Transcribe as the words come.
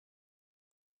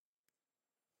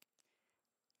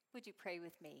Would you pray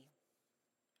with me?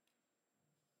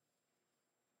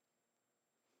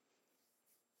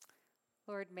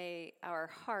 Lord, may our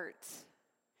hearts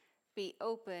be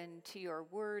open to your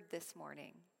word this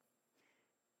morning,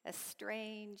 a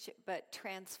strange but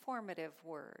transformative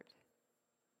word.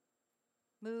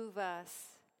 Move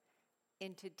us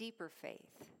into deeper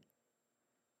faith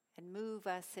and move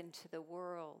us into the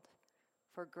world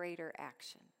for greater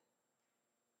action.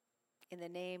 In the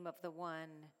name of the one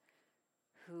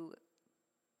who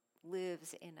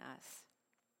lives in us,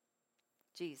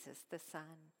 Jesus the Son.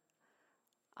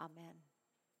 Amen.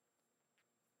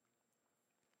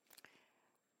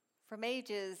 From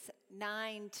ages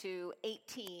 9 to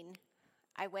 18,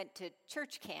 I went to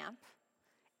church camp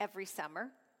every summer.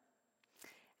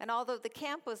 And although the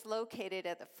camp was located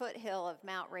at the foothill of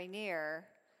Mount Rainier,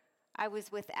 I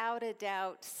was without a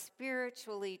doubt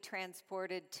spiritually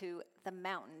transported to the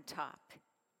mountaintop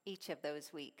each of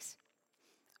those weeks.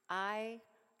 I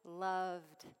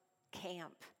loved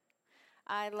camp.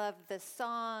 I loved the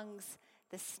songs,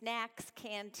 the snacks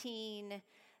canteen,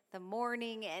 the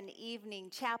morning and evening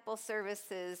chapel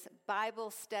services,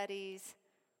 Bible studies,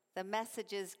 the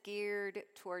messages geared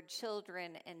toward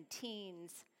children and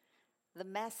teens, the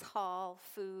mess hall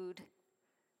food,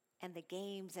 and the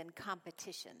games and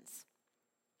competitions.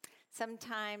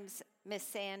 Sometimes, Miss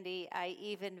Sandy, I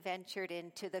even ventured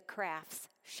into the crafts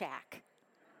shack.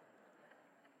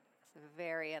 It's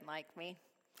very unlike me.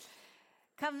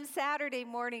 Come Saturday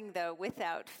morning, though,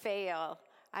 without fail,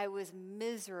 I was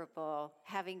miserable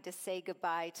having to say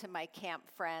goodbye to my camp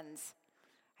friends.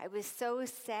 I was so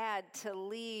sad to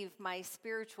leave my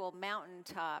spiritual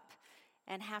mountaintop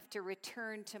and have to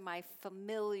return to my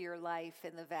familiar life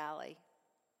in the valley.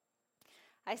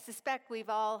 I suspect we've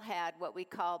all had what we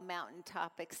call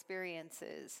mountaintop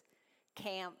experiences,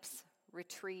 camps,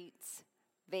 retreats,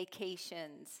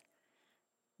 vacations.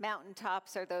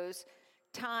 Mountaintops are those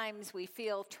times we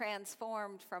feel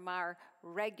transformed from our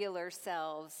regular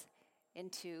selves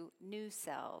into new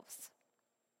selves.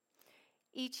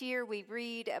 Each year we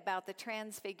read about the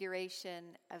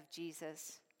transfiguration of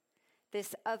Jesus,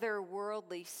 this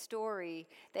otherworldly story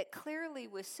that clearly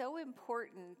was so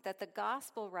important that the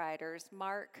gospel writers,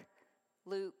 Mark,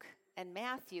 Luke, and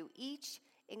Matthew, each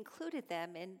included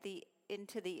them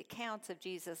into the accounts of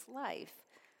Jesus' life.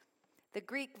 The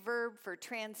Greek verb for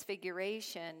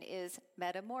transfiguration is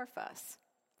metamorphos,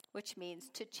 which means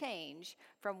to change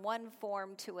from one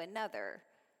form to another,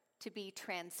 to be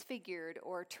transfigured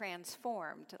or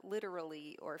transformed,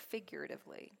 literally or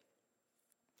figuratively.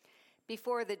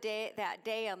 Before that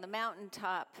day on the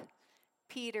mountaintop,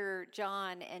 Peter,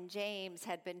 John, and James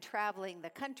had been traveling the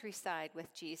countryside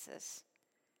with Jesus.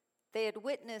 They had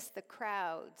witnessed the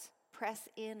crowds press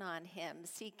in on him,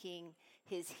 seeking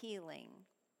his healing.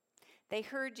 They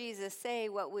heard Jesus say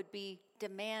what would be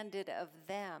demanded of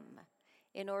them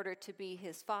in order to be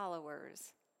his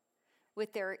followers.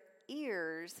 With their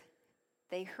ears,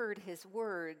 they heard his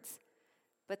words,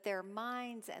 but their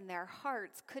minds and their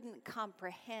hearts couldn't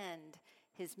comprehend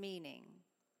his meaning.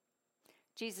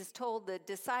 Jesus told the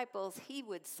disciples he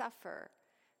would suffer,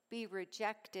 be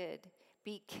rejected,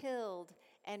 be killed,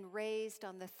 and raised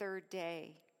on the third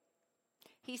day.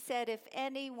 He said, if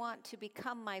any want to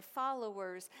become my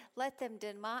followers, let them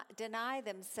deny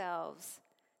themselves,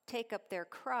 take up their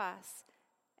cross,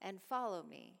 and follow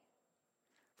me.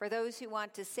 For those who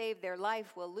want to save their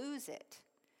life will lose it,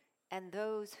 and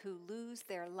those who lose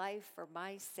their life for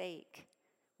my sake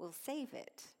will save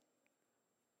it.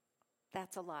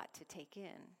 That's a lot to take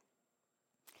in.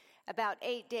 About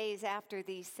 8 days after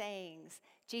these sayings,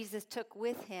 Jesus took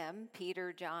with him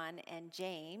Peter, John, and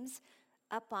James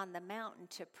up on the mountain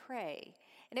to pray.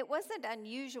 And it wasn't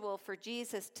unusual for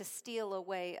Jesus to steal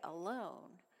away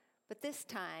alone, but this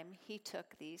time he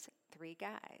took these 3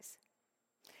 guys.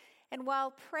 And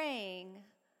while praying,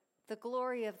 the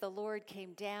glory of the Lord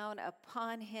came down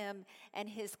upon him, and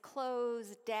his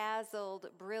clothes dazzled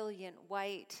brilliant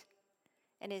white,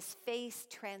 and his face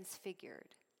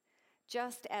transfigured,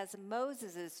 just as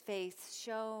Moses' face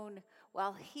shone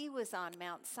while he was on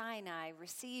Mount Sinai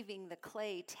receiving the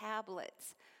clay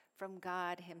tablets from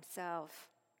God himself.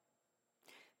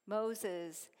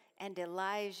 Moses and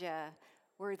Elijah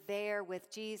were there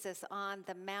with Jesus on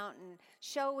the mountain,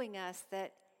 showing us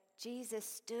that Jesus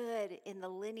stood in the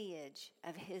lineage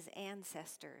of his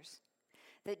ancestors,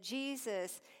 that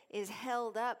Jesus is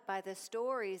held up by the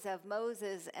stories of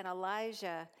Moses and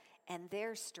Elijah and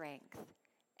their strength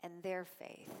and their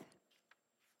faith.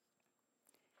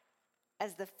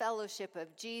 As the fellowship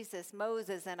of Jesus,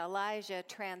 Moses, and Elijah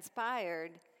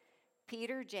transpired,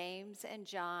 Peter, James, and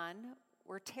John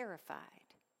were terrified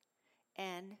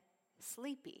and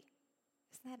sleepy.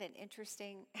 Isn't that an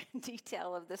interesting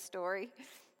detail of the story?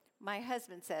 My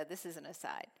husband said, this is an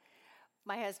aside,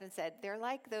 my husband said, they're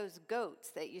like those goats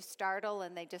that you startle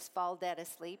and they just fall dead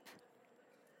asleep.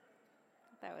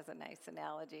 That was a nice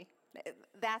analogy.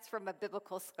 That's from a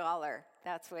biblical scholar.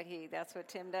 That's what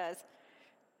Tim does.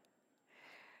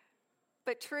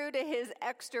 But true to his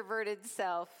extroverted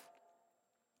self,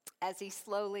 as he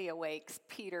slowly awakes,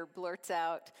 Peter blurts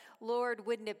out, "Lord,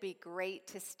 wouldn't it be great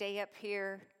to stay up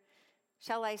here?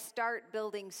 Shall I start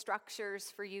building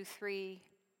structures for you three?"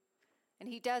 And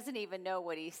he doesn't even know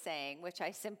what he's saying, which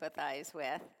I sympathize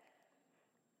with.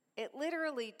 It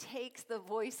literally takes the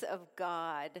voice of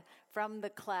God from the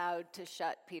cloud to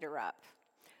shut Peter up.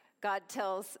 God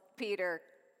tells Peter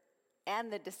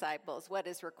and the disciples what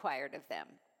is required of them.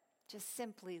 Just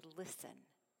simply listen.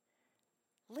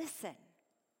 Listen.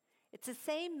 It's the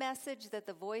same message that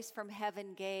the voice from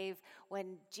heaven gave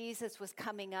when Jesus was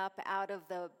coming up out of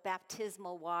the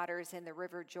baptismal waters in the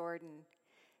River Jordan.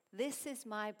 This is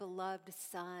my beloved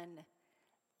Son.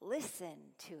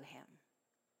 Listen to him.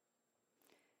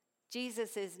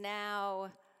 Jesus is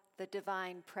now the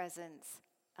divine presence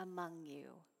among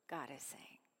you, God is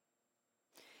saying.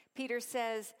 Peter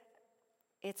says,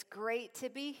 "It's great to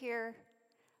be here.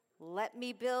 Let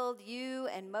me build you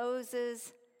and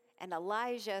Moses and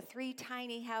Elijah 3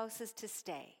 tiny houses to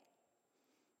stay.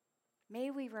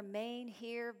 May we remain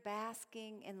here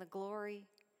basking in the glory.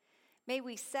 May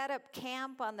we set up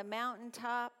camp on the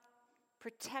mountaintop,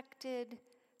 protected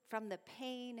from the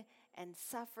pain and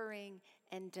suffering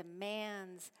and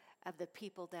demands of the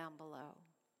people down below."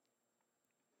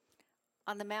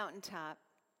 On the mountaintop,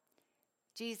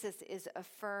 Jesus is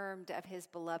affirmed of his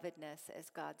belovedness as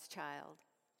God's child.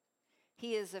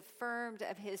 He is affirmed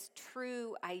of his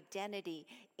true identity.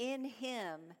 In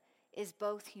him is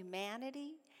both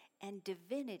humanity and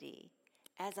divinity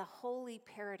as a holy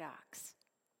paradox.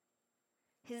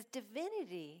 His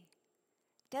divinity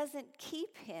doesn't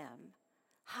keep him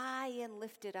high and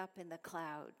lifted up in the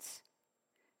clouds.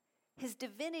 His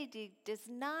divinity does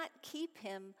not keep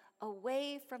him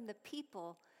away from the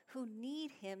people who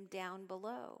need him down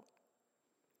below.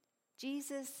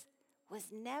 Jesus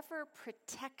was never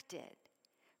protected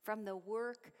from the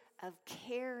work of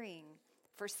caring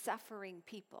for suffering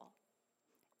people,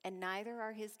 and neither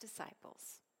are his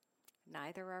disciples,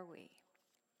 neither are we.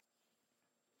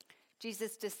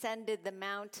 Jesus descended the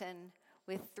mountain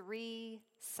with 3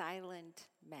 silent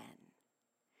men.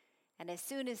 And as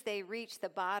soon as they reached the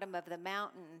bottom of the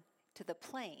mountain to the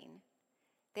plain,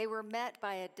 they were met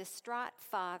by a distraught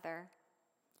father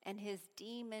and his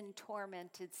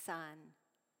demon-tormented son.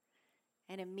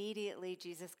 And immediately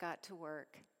Jesus got to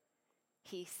work.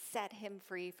 He set him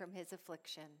free from his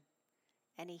affliction,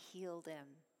 and he healed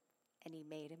him, and he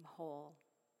made him whole.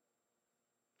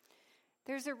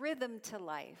 There's a rhythm to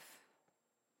life,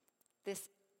 this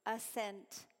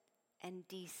ascent and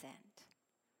descent.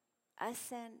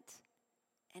 Ascent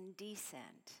and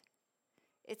descent.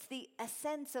 It's the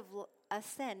ascent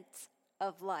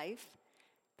of life,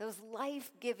 those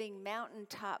life-giving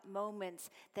mountaintop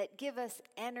moments that give us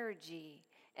energy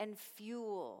and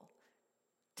fuel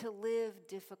to live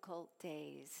difficult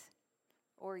days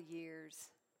or years.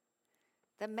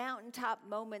 The mountaintop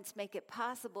moments make it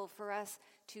possible for us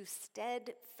to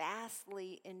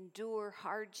steadfastly endure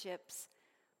hardships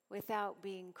without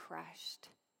being crushed.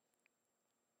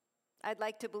 I'd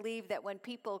like to believe that when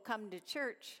people come to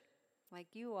church,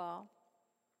 like you all,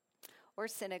 or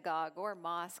synagogue, or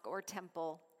mosque, or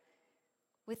temple,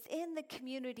 within the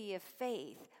community of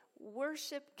faith,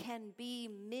 worship can be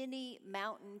mini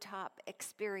mountaintop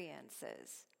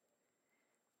experiences.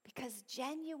 Because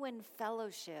genuine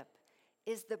fellowship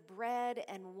is the bread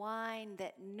and wine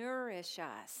that nourish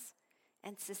us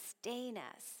and sustain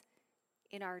us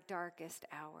in our darkest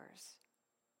hours.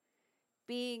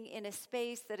 Being in a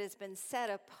space that has been set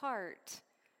apart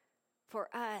for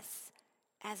us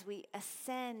as we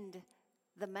ascend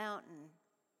the mountain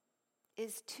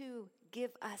is to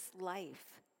give us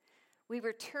life. We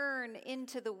return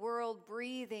into the world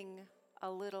breathing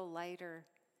a little lighter,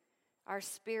 our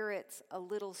spirits a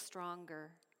little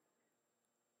stronger,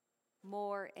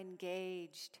 more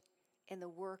engaged in the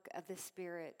work of the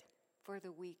Spirit for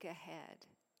the week ahead.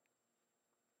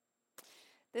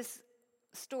 This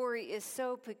story is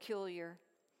so peculiar,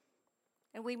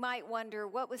 and we might wonder,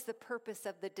 what was the purpose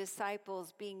of the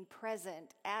disciples being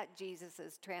present at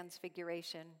Jesus'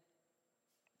 transfiguration?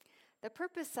 The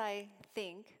purpose, I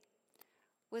think,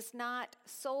 was not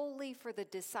solely for the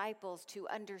disciples to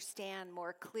understand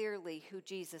more clearly who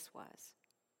Jesus was.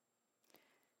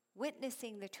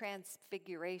 Witnessing the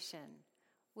transfiguration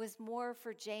was more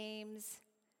for James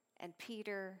and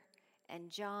Peter and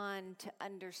John to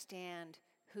understand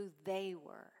who they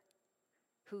were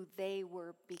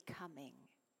becoming.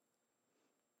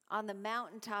 On the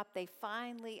mountaintop, they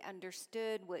finally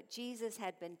understood what Jesus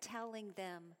had been telling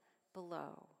them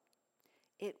below.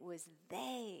 It was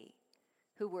they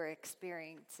who were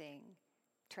experiencing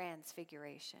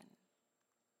transfiguration.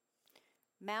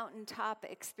 Mountaintop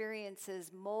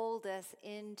experiences mold us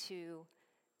into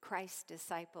Christ's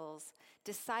disciples,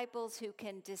 disciples who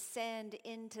can descend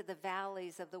into the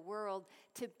valleys of the world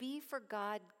to be for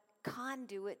God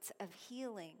conduits of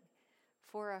healing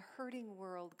for a hurting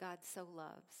world God so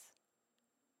loves.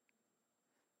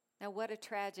 Now, what a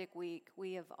tragic week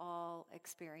we have all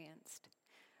experienced.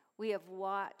 We've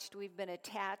been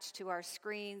attached to our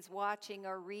screens, watching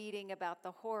or reading about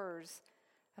the horrors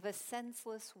of a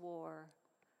senseless war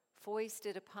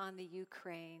foisted upon the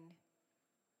Ukraine.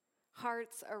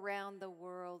 Hearts around the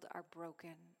world are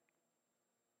broken.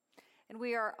 And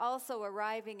we are also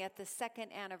arriving at the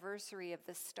second anniversary of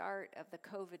the start of the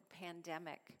COVID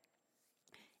pandemic.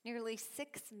 Nearly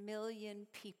 6 million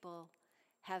people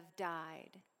have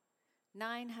died,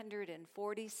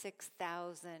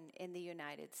 946,000 in the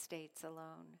United States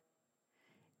alone.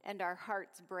 And our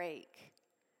hearts break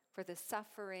for the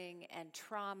suffering and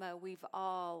trauma we've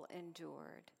all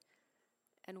endured.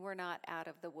 And we're not out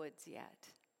of the woods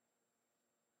yet.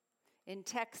 In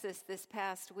Texas this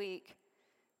past week,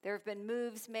 there have been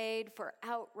moves made for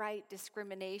outright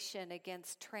discrimination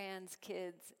against trans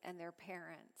kids and their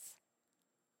parents.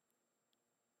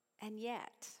 And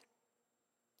yet,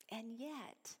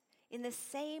 in the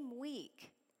same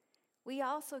week, we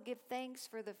also give thanks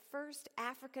for the first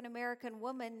African American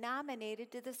woman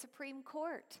nominated to the Supreme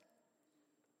Court.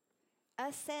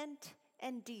 Ascent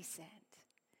and descent.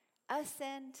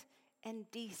 Ascent and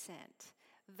descent.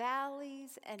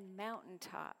 Valleys and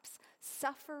mountaintops.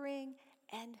 Suffering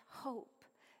and hope.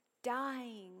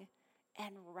 Dying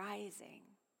and rising.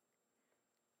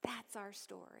 That's our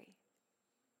story.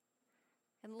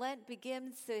 And Lent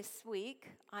begins this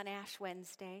week on Ash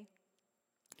Wednesday.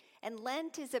 And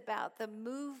Lent is about the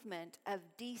movement of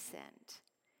descent.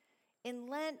 In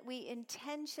Lent, we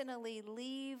intentionally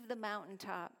leave the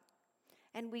mountaintop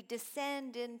and we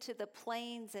descend into the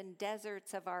plains and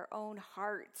deserts of our own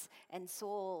hearts and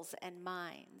souls and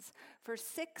minds. For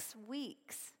 6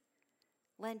 weeks,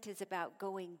 Lent is about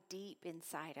going deep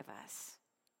inside of us,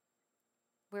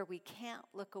 where we can't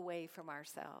look away from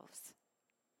ourselves.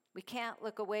 We can't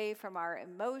look away from our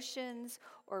emotions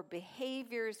or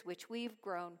behaviors which we've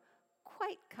grown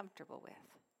quite comfortable with.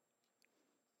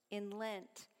 In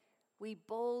Lent, we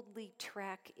boldly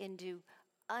trek into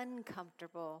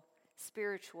uncomfortable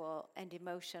spiritual and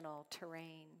emotional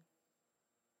terrain.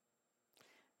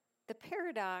 The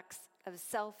paradox of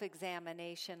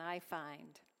self-examination, I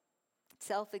find,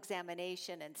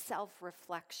 self-examination and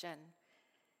self-reflection,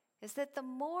 is that the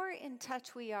more in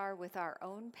touch we are with our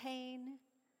own pain,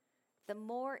 the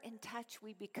more in touch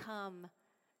we become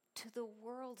to the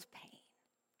world's pain.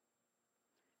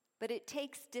 But it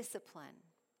takes discipline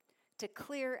to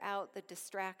clear out the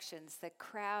distractions that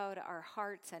crowd our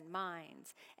hearts and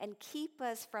minds and keep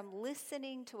us from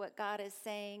listening to what God is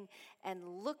saying and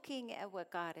looking at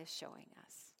what God is showing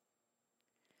us.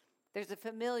 There's a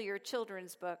familiar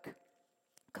children's book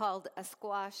called A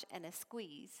Squash and a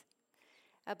Squeeze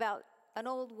about an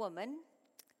old woman,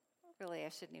 really I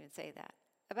shouldn't even say that,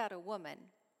 about a woman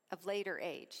of later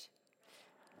age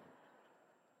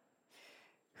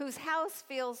whose house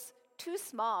feels too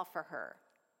small for her.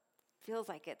 Feels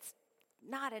like it's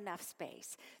not enough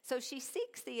space. So she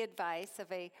seeks the advice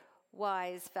of a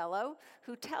wise fellow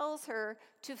who tells her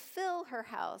to fill her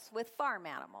house with farm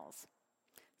animals.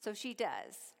 So she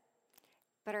does.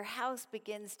 But her house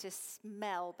begins to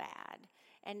smell bad,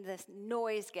 and the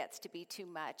noise gets to be too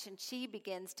much, and she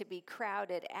begins to be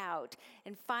crowded out.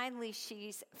 And finally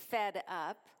she's fed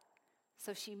up,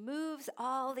 so she moves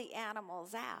all the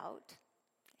animals out,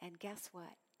 and guess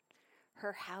what?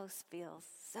 Her house feels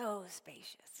so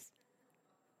spacious.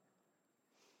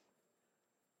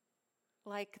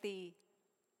 Like the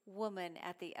woman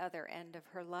at the other end of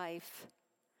her life,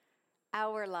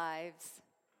 our lives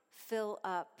fill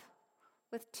up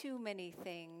with too many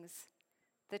things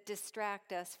that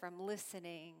distract us from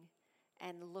listening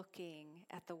and looking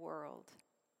at the world.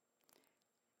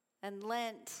 And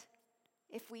Lent,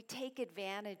 if we take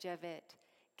advantage of it,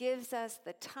 gives us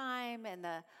the time and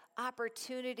the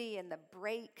opportunity and the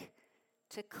break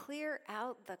to clear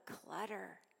out the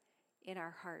clutter in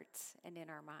our hearts and in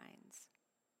our minds.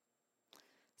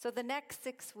 So the next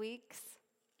 6 weeks,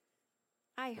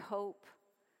 I hope,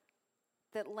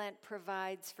 that Lent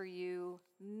provides for you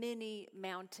many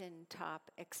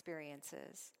mountaintop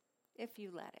experiences, if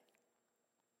you let it.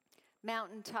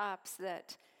 Mountaintops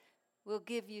that will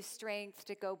give you strength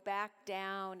to go back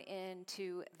down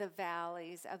into the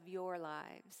valleys of your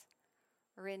lives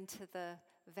or into the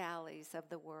valleys of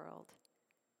the world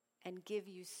and give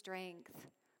you strength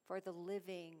for the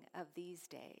living of these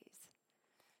days.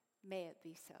 May it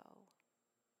be so.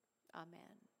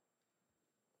 Amen.